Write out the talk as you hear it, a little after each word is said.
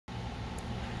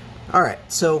Alright,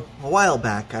 so a while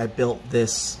back I built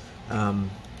this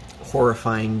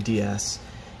horrifying DS,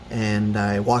 and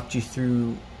I walked you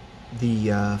through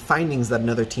the findings that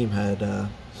another team had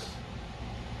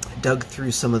dug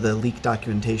through some of the leaked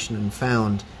documentation and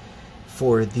found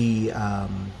for the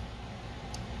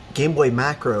Game Boy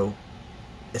Macro,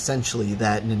 essentially,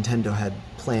 that Nintendo had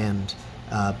planned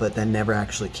but then never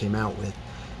actually came out with.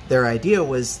 Their idea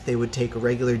was they would take a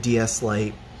regular DS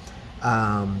Lite,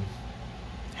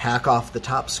 hack off the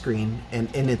top screen,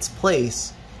 and in its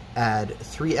place add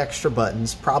 3 extra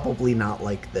buttons, probably not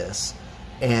like this,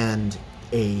 and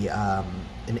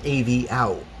an AV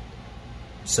out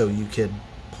so you could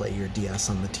play your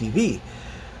DS on the TV.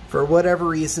 For whatever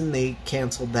reason, they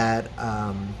canceled that.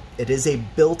 It is a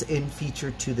built-in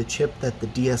feature to the chip that the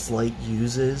DS Lite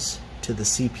uses to the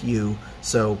CPU,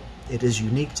 so it is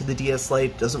unique to the DS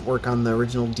Lite. It doesn't work on the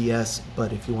original DS,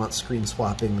 but if you want screen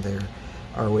swapping, there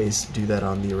are ways to do that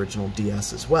on the original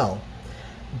DS as well.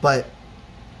 But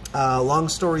long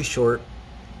story short,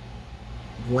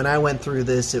 when I went through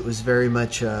this, it was very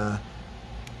much a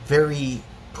very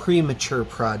premature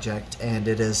project, and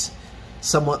it has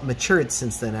somewhat matured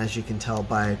since then, as you can tell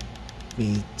by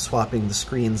me swapping the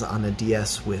screens on a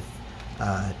DS with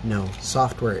no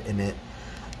software in it.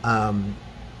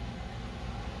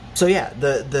 So yeah,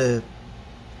 the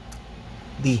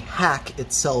hack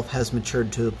itself has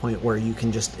matured to the point where you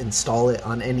can just install it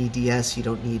on any DS. You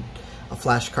don't need a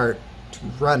flash cart to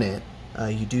run it.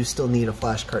 You do still need a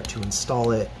flash cart to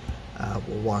install it.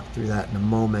 We'll walk through that in a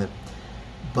moment.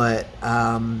 But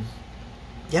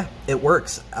yeah, it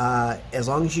works. As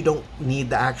long as you don't need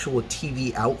the actual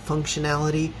TV out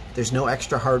functionality, there's no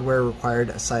extra hardware required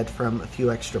aside from a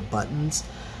few extra buttons.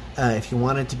 If you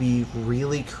wanted to be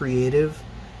really creative,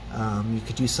 you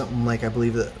could do something like I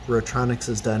believe that Rotronics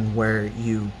has done, where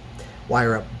you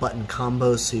wire up button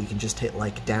combos so you can just hit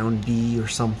like down B or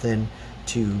something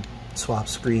to swap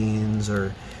screens,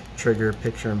 or trigger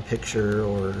picture-in-picture,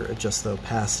 or adjust the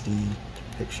opacity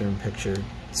picture-in-picture,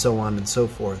 so on and so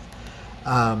forth.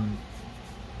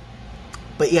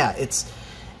 But yeah, it's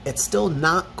still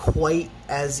not quite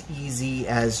as easy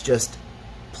as just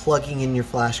plugging in your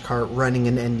flash cart, running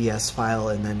an NDS file,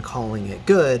 and then calling it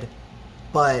good,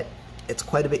 but it's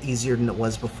quite a bit easier than it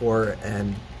was before,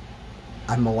 and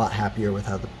I'm a lot happier with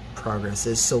how the progress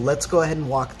is. So let's go ahead and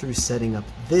walk through setting up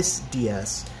this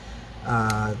DS.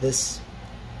 This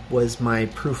was my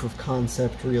proof of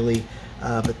concept, really,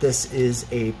 but this is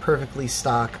a perfectly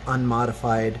stock,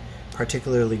 unmodified,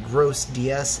 particularly gross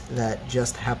DS that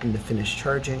just happened to finish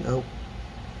charging. Oh,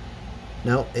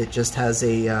 no, it just has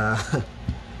a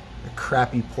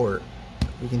crappy port.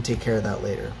 We can take care of that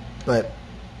later. But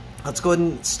let's go ahead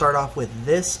and start off with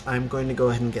this. I'm going to go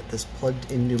ahead and get this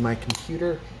plugged into my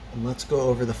computer, and let's go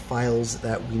over the files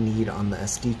that we need on the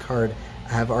SD card.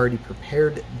 I have already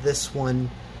prepared this one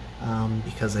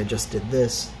because I just did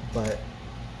this, but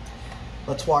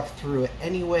let's walk through it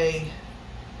anyway.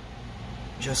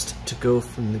 Just to go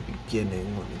from the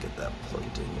beginning, let me get that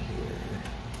plugged in here.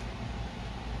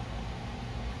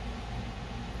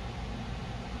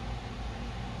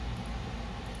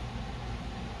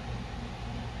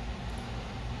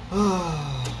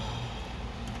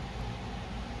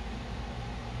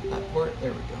 That port,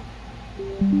 there we go.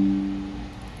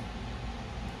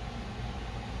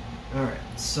 Alright,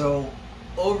 so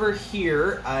over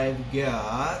here I've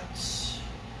got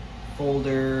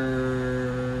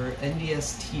folder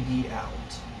NTSC out.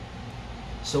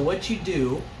 So what you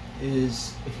do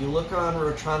is, if you look on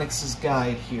Rotronics'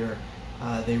 guide here,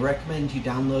 they recommend you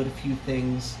download a few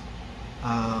things.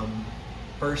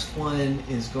 First one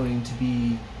is going to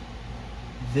be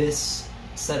this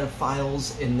set of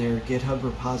files in their GitHub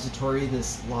repository,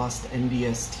 this lost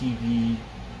NTSC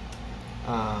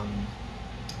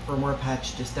firmware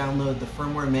patch. Just download the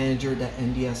firmware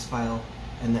manager.nds file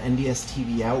and the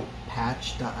NTSC out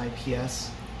patch.ips.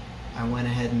 I went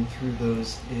ahead and threw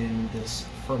those in this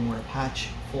firmware patch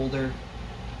folder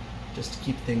just to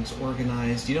keep things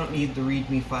organized. You don't need the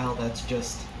README file, that's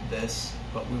just this,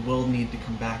 but we will need to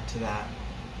come back to that.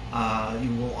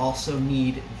 You will also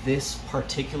need this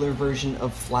particular version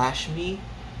of FlashMe.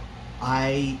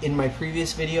 In my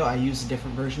previous video, I used a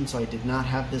different version, so I did not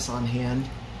have this on hand.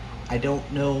 I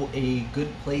don't know a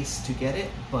good place to get it,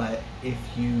 but if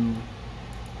you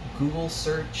Google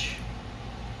search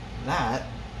that,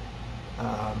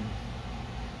 you'll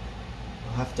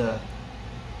have to,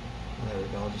 there we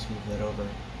go, I'll just move that over.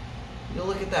 You'll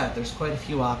look at that, there's quite a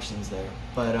few options there,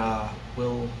 but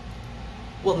we'll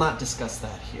not discuss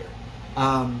that here.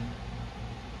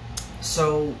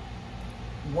 So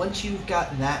once you've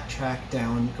got that track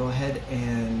down, go ahead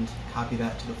and copy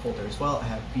that to the folder as well. I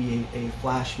have B8A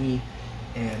Flash Me,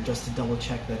 and just to double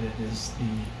check that it is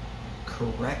the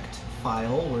correct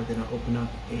file, we're going to open up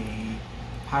a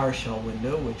PowerShell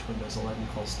window, which Windows 11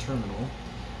 calls terminal.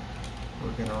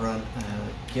 We're going to run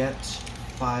a get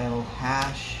file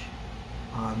hash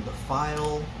on the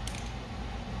file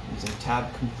using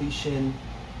tab completion,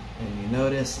 and you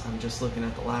notice I'm just looking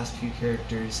at the last few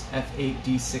characters,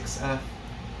 F8D6F,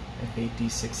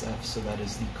 F8D6F, so that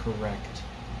is the correct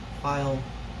file.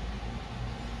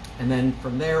 And then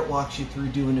from there it walks you through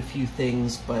doing a few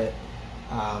things, but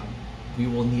we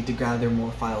will need to gather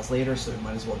more files later, so we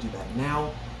might as well do that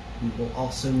now. We will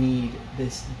also need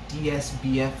this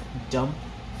DSBF dump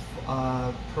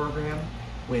program,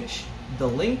 which the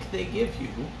link they give you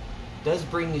does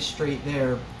bring you straight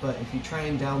there, but if you try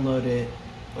and download it,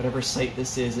 whatever site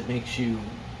this is, it makes you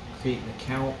create an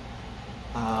account.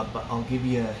 But I'll give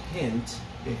you a hint.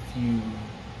 If you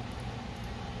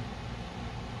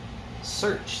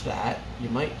search that, you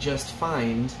might just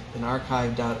find an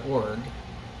archive.org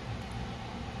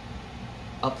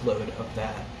upload of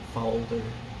that folder,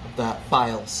 of that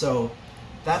file. So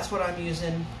that's what I'm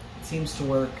using. It seems to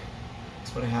work.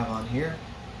 That's what I have on here.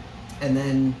 And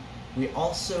then we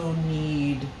also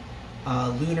need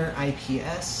Lunar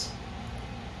IPS.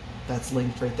 That's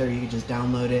linked right there. You can just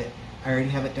download it. I already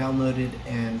have it downloaded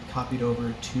and copied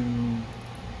over to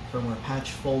firmware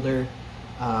patch folder.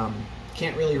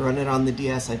 Can't really run it on the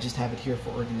DS. I just have it here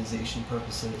for organization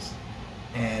purposes.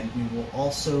 And we will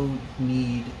also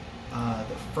need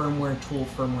the firmware tool,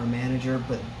 firmware manager,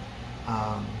 but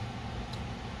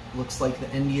looks like the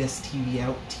NTSC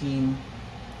out team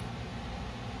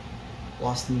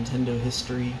lost Nintendo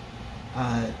history.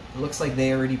 It looks like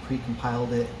they already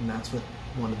pre-compiled it, and that's what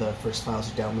one of the first files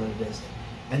you downloaded is.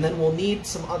 And then we'll need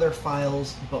some other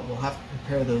files, but we'll have to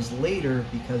prepare those later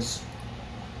because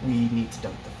we need to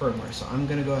dump the firmware. So I'm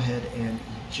going to go ahead and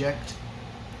eject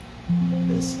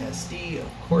this SD.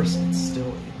 Of course, it's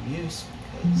still in use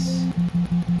because...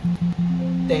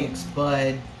 Thanks,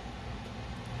 bud.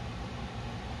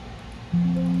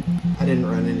 I didn't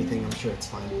run anything. I'm sure it's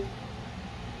fine.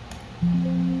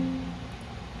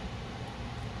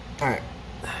 Alright,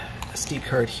 SD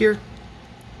card here.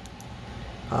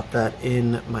 Pop that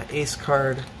in my ACE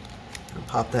card. And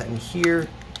pop that in here.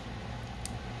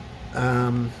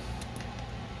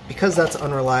 Because that's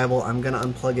unreliable, I'm going to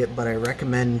unplug it, but I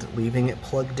recommend leaving it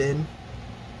plugged in.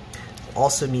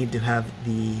 Also need to have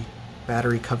the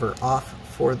battery cover off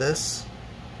for this.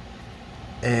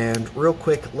 And real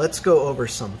quick, let's go over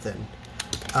something.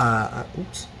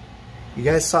 Oops. You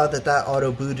guys saw that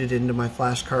auto booted into my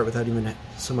flash cart without even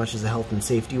so much as a health and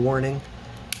safety warning.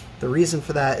 The reason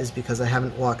for that is because I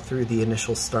haven't walked through the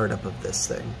initial startup of this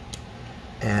thing.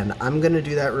 And I'm going to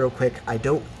do that real quick. I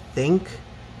don't think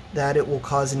that it will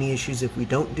cause any issues if we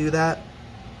don't do that,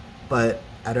 but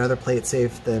I'd rather play it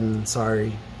safe than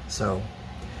sorry, so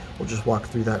we'll just walk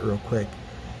through that real quick.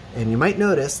 And you might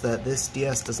notice that this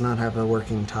DS does not have a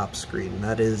working top screen.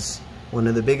 That is one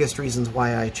of the biggest reasons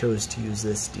why I chose to use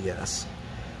this DS.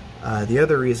 The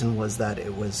other reason was that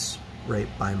it was right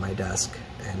by my desk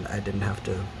and I didn't have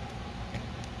to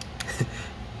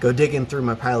go digging through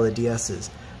my pile of DSs.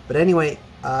 But anyway,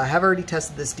 I have already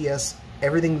tested this DS.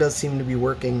 Everything does seem to be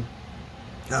working.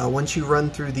 Once you run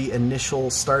through the initial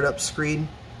startup screen,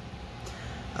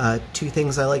 two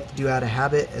things I like to do out of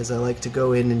habit is I like to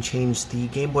go in and change the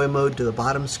Game Boy mode to the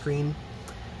bottom screen.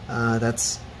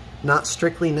 That's not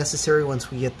strictly necessary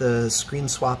once we get the screen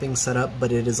swapping set up,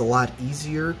 but it is a lot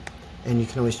easier, and you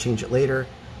can always change it later.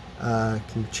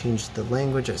 Can change the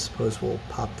language. I suppose we'll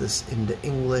pop this into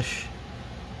English.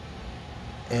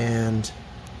 And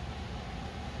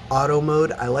auto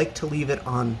mode, I like to leave it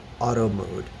on auto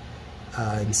mode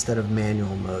instead of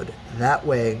manual mode. That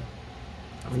way,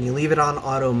 when you leave it on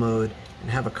auto mode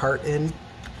and have a cart in, it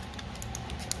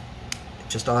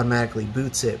just automatically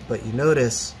boots it. But you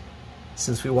notice,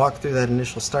 since we walked through that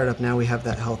initial startup, now we have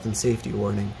that health and safety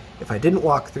warning. If I didn't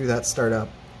walk through that startup,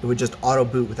 it would just auto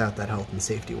boot without that health and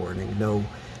safety warning.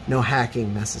 No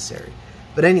hacking necessary.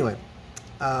 But anyway,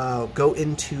 go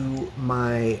into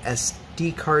my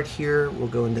SD card here. We'll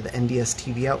go into the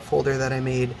NTSC out folder that I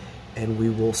made, and we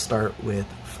will start with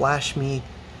Flash Me.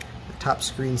 The top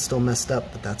screen's still messed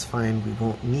up, but that's fine. We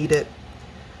won't need it.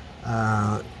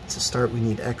 To start, we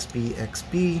need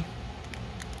XB.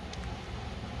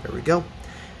 There we go.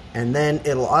 And then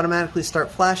it'll automatically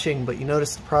start flashing, but you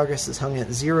notice the progress is hung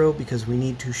at 0 because we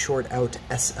need to short out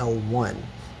SL1.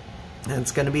 And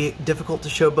it's going to be difficult to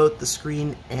show both the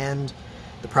screen and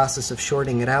the process of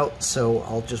shorting it out, so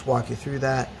I'll just walk you through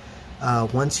that.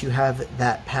 Once you have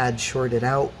that pad shorted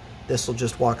out, this will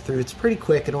just walk through. It's pretty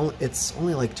quick. It's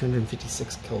only like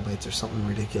 256 kilobytes or something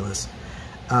ridiculous.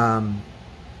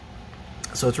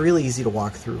 So it's really easy to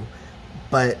walk through.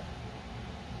 But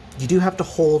you do have to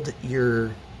hold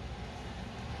your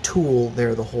tool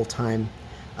there the whole time.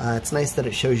 It's nice that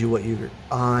it shows you what you're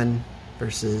on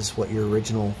versus what your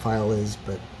original file is,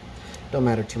 but don't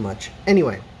matter too much.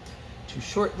 Anyway, to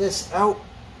short this out,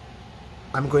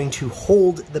 I'm going to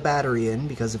hold the battery in,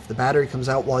 because if the battery comes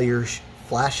out while you're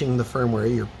flashing the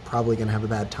firmware, you're probably going to have a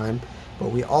bad time.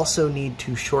 But we also need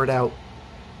to short out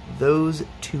those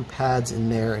two pads in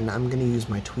there, and I'm going to use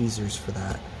my tweezers for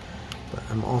that. But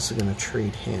I'm also going to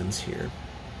trade hands here.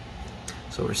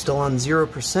 So we're still on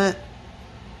 0%.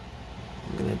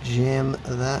 I'm going to jam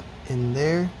that in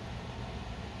there.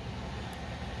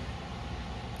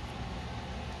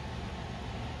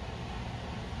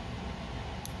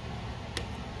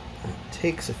 It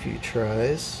takes a few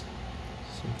tries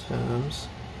sometimes.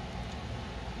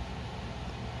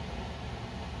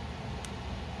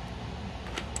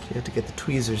 So you have to get the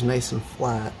tweezers nice and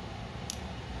flat.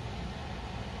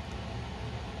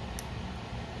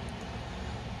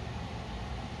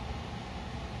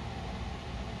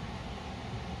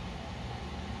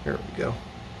 There we go.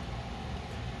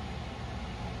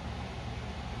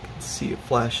 You can see it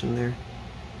flashing there.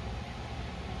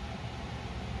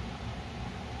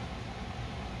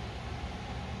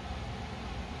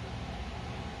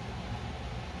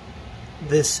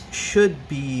 This should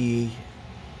be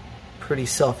pretty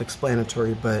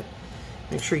self-explanatory, but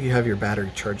make sure you have your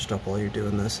battery charged up while you're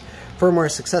doing this.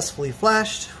 Firmware successfully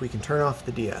flashed. We can turn off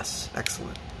the DS.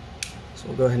 Excellent. So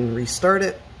we'll go ahead and restart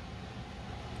it.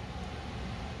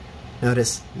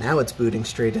 Notice now it's booting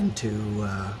straight into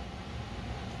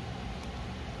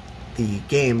the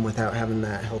game without having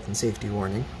that health and safety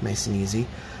warning. Nice and easy.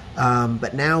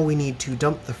 But now we need to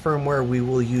dump the firmware. We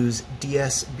will use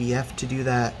DSBF to do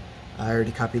that. I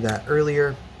already copied that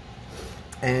earlier.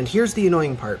 And here's the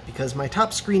annoying part. Because my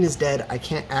top screen is dead, I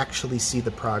can't actually see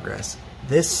the progress.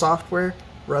 This software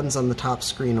runs on the top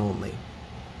screen only.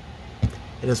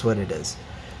 It is what it is.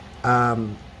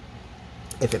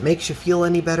 If it makes you feel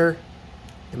any better,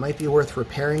 it might be worth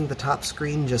repairing the top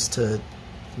screen just to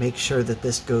make sure that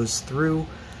this goes through.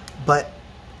 But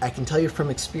I can tell you from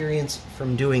experience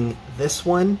from doing this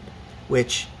one,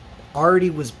 which already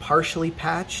was partially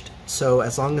patched, so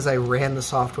as long as I ran the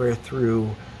software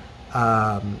through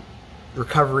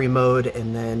recovery mode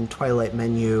and then Twilight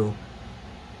menu,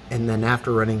 and then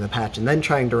after running the patch and then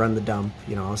trying to run the dump,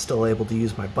 you know, I was still able to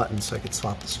use my buttons so I could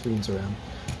swap the screens around.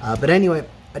 But anyway,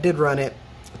 I did run it.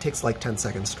 It takes like 10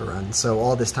 seconds to run, so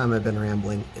all this time I've been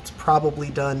rambling. It's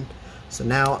probably done. So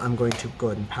now I'm going to go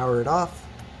ahead and power it off,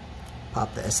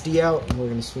 pop the SD out, and we're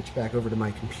going to switch back over to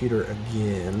my computer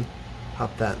again.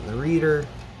 Pop that in the reader.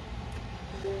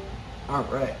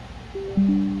 Alright.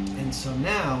 And so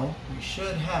now we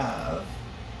should have,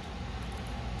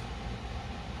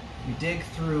 we dig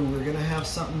through, we're going to have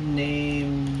something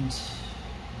named,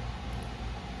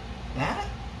 that?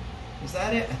 Is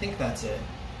that it? I think that's it.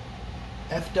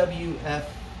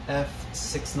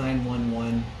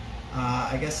 FWFF6911.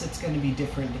 I guess it's going to be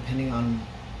different depending on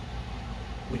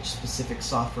which specific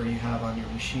software you have on your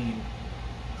machine.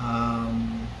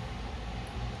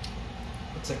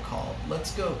 What's it called?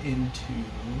 Let's go into...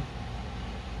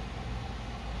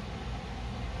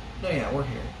 No, yeah, we're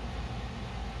here.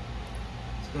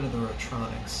 Let's go to the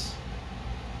Rotronics.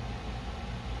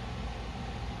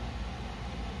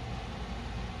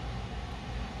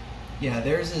 Yeah,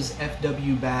 theirs is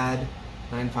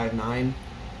FWBAD959.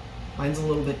 Mine's a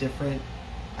little bit different.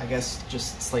 I guess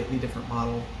just slightly different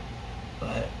model.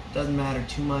 But doesn't matter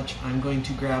too much. I'm going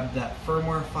to grab that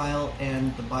firmware file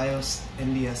and the BIOS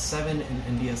NDS7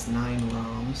 and NDS9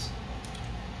 ROMs.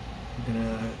 I'm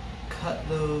gonna cut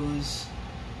those,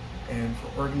 and for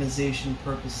organization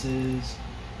purposes,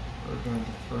 we're going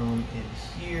to throw them in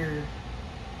here.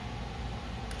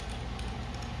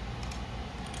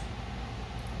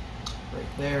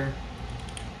 Right there.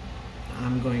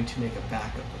 I'm going to make a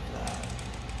backup of that.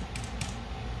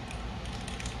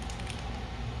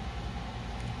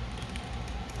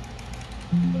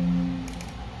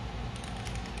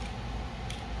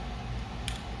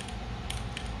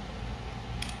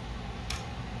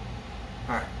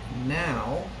 Alright,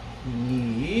 now we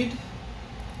need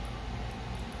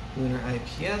Lunar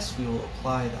IPS. We will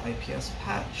apply the IPS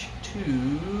patch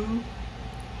to...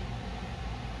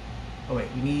 Oh wait,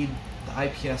 we need the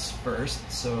IPS first,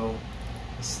 so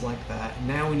select that.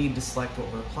 Now we need to select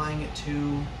what we're applying it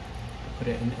to. Put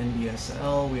it in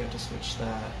NDSL, we have to switch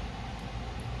that.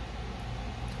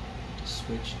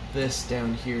 switch this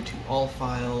down here to all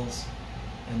files,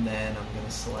 and then I'm going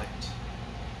to select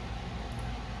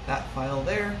that file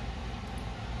there,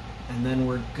 and then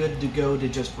we're good to go to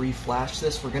just reflash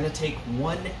this. We're going to take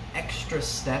one extra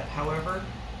step, however,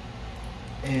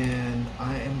 and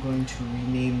I am going to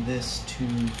rename this to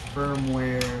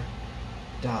firmware.bin.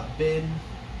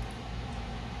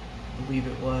 I believe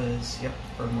it was, yep,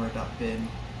 firmware.bin.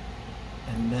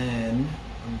 And then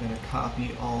I'm going to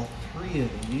copy all three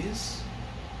of these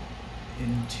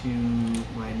into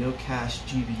my no cache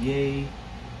GBA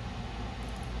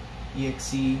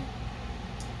exe,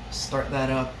 start that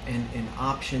up, and in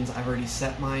options I've already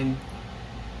set mine.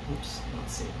 Oops, not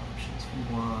save options.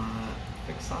 We want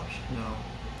fix option. No,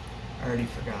 I already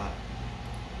forgot.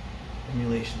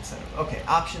 Emulation setup. Okay,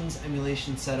 options,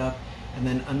 emulation setup, and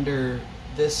then under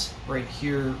this right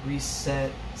here,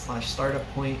 reset / startup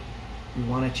point, we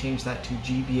want to change that to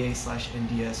GBA /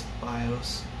 NDS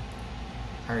BIOS.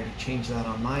 I already changed that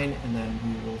on mine, and then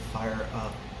we will fire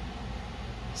up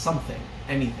something,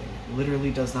 anything. It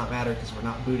literally does not matter because we're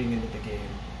not booting into the game.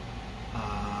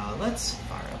 Let's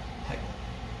fire up Peggle.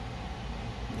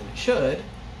 And then it should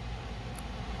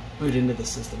boot into the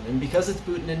system. And because it's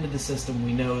booting into the system,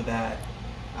 we know that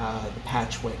the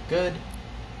patch went good,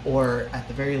 or at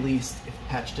the very least, if the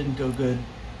patch didn't go good,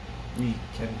 we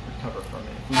can recover from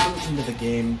it. If we boot into the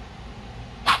game,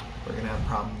 we're going to have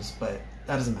problems, but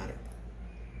that doesn't matter.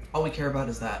 All we care about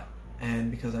is that,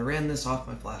 and because I ran this off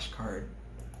my flash card,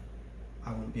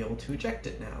 I won't be able to eject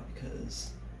it now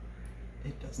because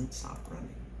it doesn't stop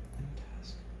running in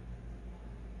task.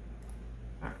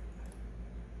 Alright.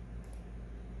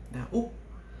 Now, ooh,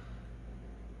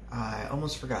 I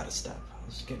almost forgot a step. I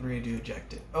was getting ready to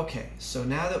eject it. Okay, so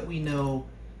now that we know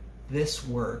this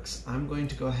works, I'm going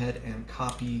to go ahead and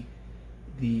copy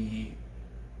the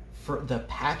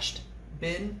patched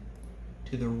bin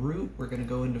to the root. We're going to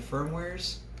go into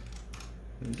firmwares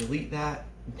and delete that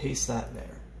and paste that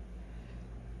there.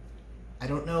 I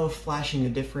don't know if flashing a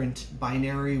different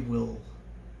binary will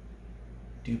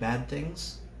do bad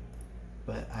things,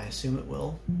 but I assume it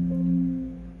will.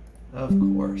 Of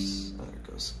course. Oh, there it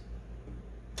goes.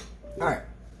 Alright.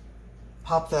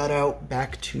 Pop that out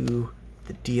back to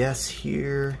the DS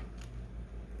here.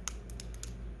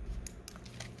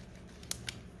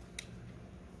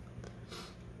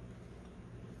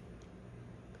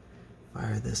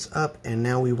 Fire this up, and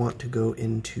now we want to go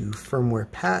into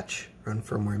firmware patch, run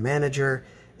firmware manager.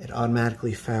 It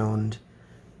automatically found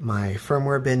my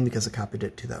firmware bin because I copied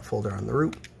it to that folder on the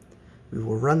root. We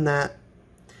will run that,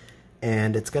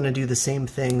 and it's going to do the same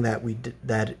thing that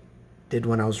it did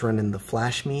when I was running the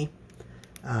Flash Me,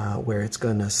 where it's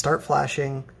going to start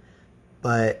flashing,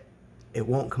 but it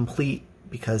won't complete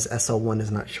because SL1 is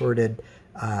not shorted.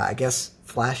 I guess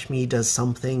Flash Me does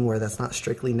something where that's not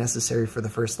strictly necessary for the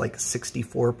first like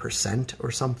 64%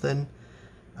 or something.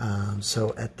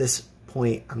 So at this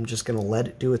point, I'm just going to let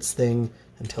it do its thing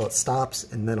until it stops,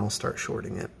 and then I'll start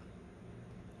shorting it.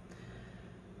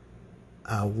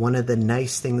 One of the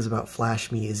nice things about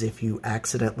Flash Me is if you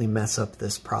accidentally mess up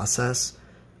this process,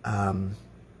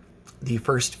 the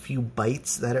first few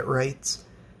bytes that it writes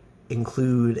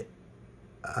include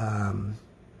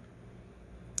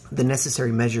the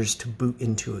necessary measures to boot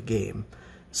into a game.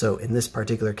 So in this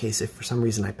particular case, if for some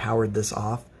reason I powered this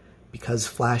off, because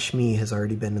Flash Me has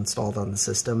already been installed on the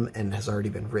system and has already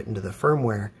been written to the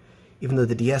firmware, even though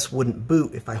the DS wouldn't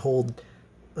boot, if I hold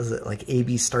like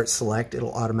AB start select,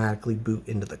 it'll automatically boot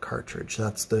into the cartridge.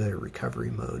 That's the recovery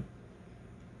mode.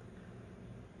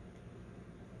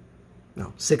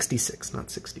 No, 66, not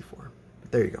 64.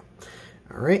 But there you go.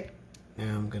 All right,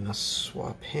 now I'm gonna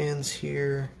swap hands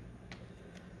here.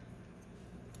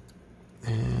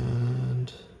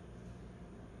 And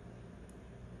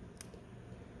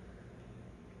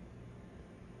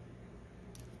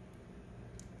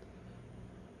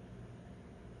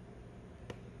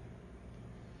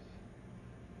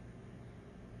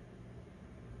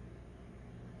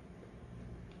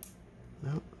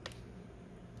nope.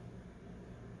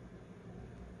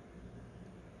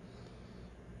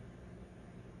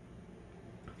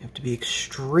 You have to be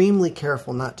extremely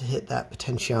careful not to hit that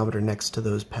potentiometer next to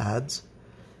those pads.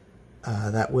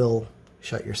 That will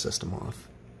shut your system off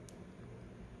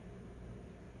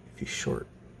if you short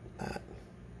that.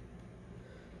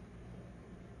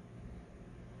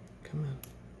 Come on.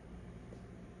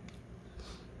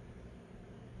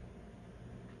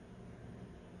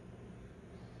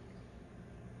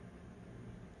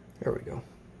 There we go.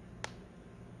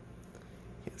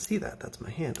 Can't see that. That's my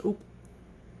hand. Oh,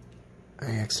 I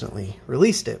accidentally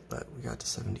released it, but we got to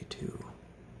 72.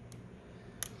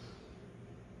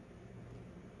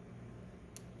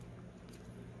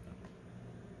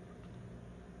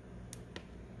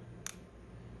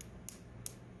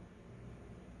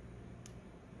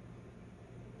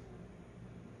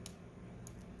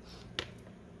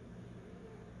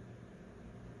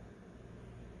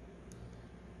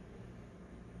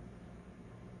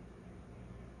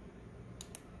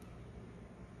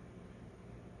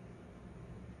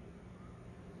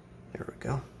 There we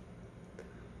go.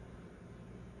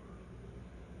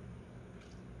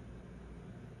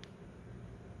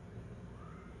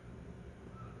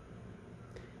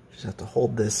 Just have to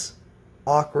hold this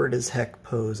awkward as heck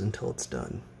pose until it's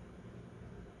done.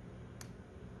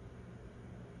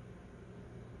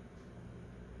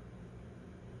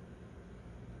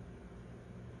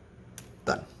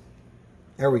 Done.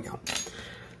 There we go.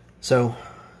 So, a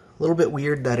little bit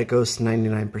weird that it goes to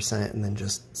 99% and then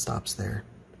just stops there.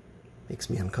 Makes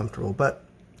me uncomfortable, but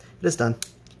it is done.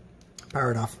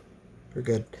 Power it off. We're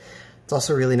good. It's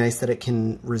also really nice that it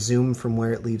can resume from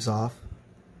where it leaves off.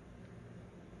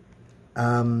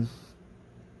 That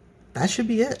should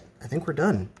be it. I think we're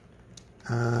done.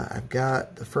 I've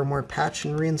got the firmware patched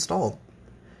and reinstalled.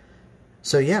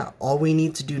 So yeah, all we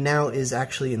need to do now is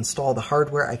actually install the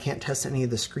hardware. I can't test any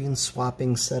of the screen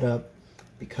swapping setup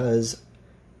because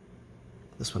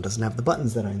this one doesn't have the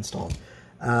buttons that I installed.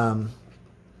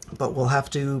 But we'll have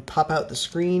to pop out the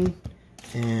screen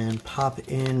and pop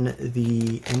in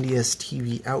the NTSC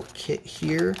TV out kit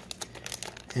here,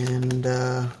 and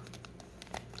we'll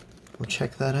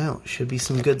check that out. Should be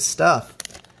some good stuff.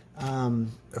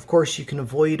 Of course, you can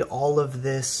avoid all of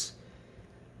this.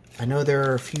 I know there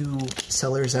are a few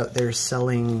sellers out there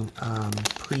selling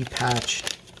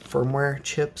pre-patched firmware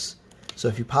chips. So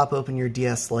if you pop open your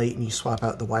DS Lite and you swap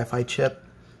out the Wi-Fi chip,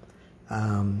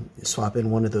 swap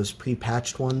in one of those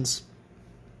pre-patched ones,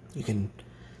 you can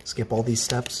skip all these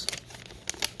steps.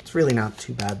 It's really not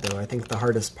too bad though. I think the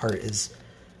hardest part is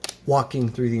walking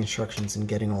through the instructions and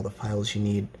getting all the files you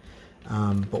need.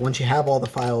 But once you have all the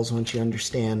files, once you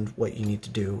understand what you need to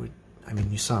do, I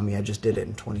mean, you saw me, I just did it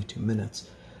in 22 minutes.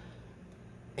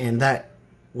 And that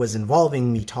was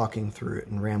involving me talking through it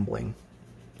and rambling,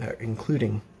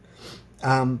 including.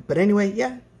 But anyway,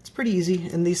 yeah, it's pretty easy,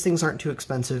 and these things aren't too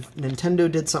expensive.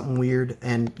 Nintendo did something weird,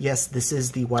 and yes, this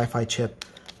is the Wi-Fi chip.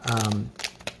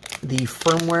 The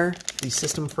firmware, the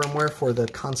system firmware for the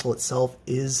console itself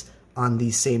is on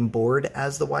the same board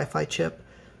as the Wi-Fi chip.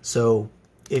 So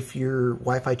if your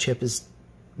Wi-Fi chip is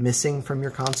missing from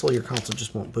your console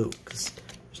just won't boot because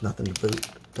there's nothing to boot.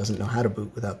 It doesn't know how to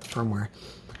boot without the firmware.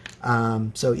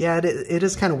 So yeah, it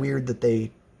is kind of weird that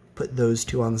they put those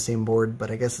two on the same board, but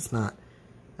I guess it's not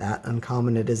that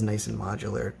uncommon. It is nice and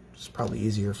modular. It's probably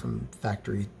easier from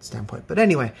factory standpoint. But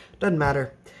anyway, doesn't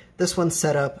matter. This one's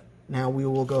set up. Now we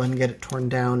will go ahead and get it torn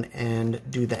down and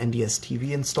do the NTSC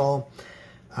TV install.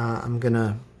 I'm going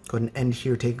to go ahead and end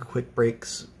here, take a quick break.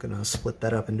 Going to split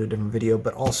that up into a different video,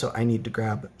 but also I need to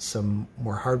grab some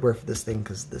more hardware for this thing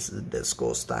because this is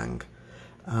disgusting.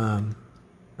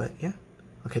 But yeah,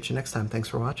 I'll catch you next time. Thanks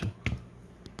for watching.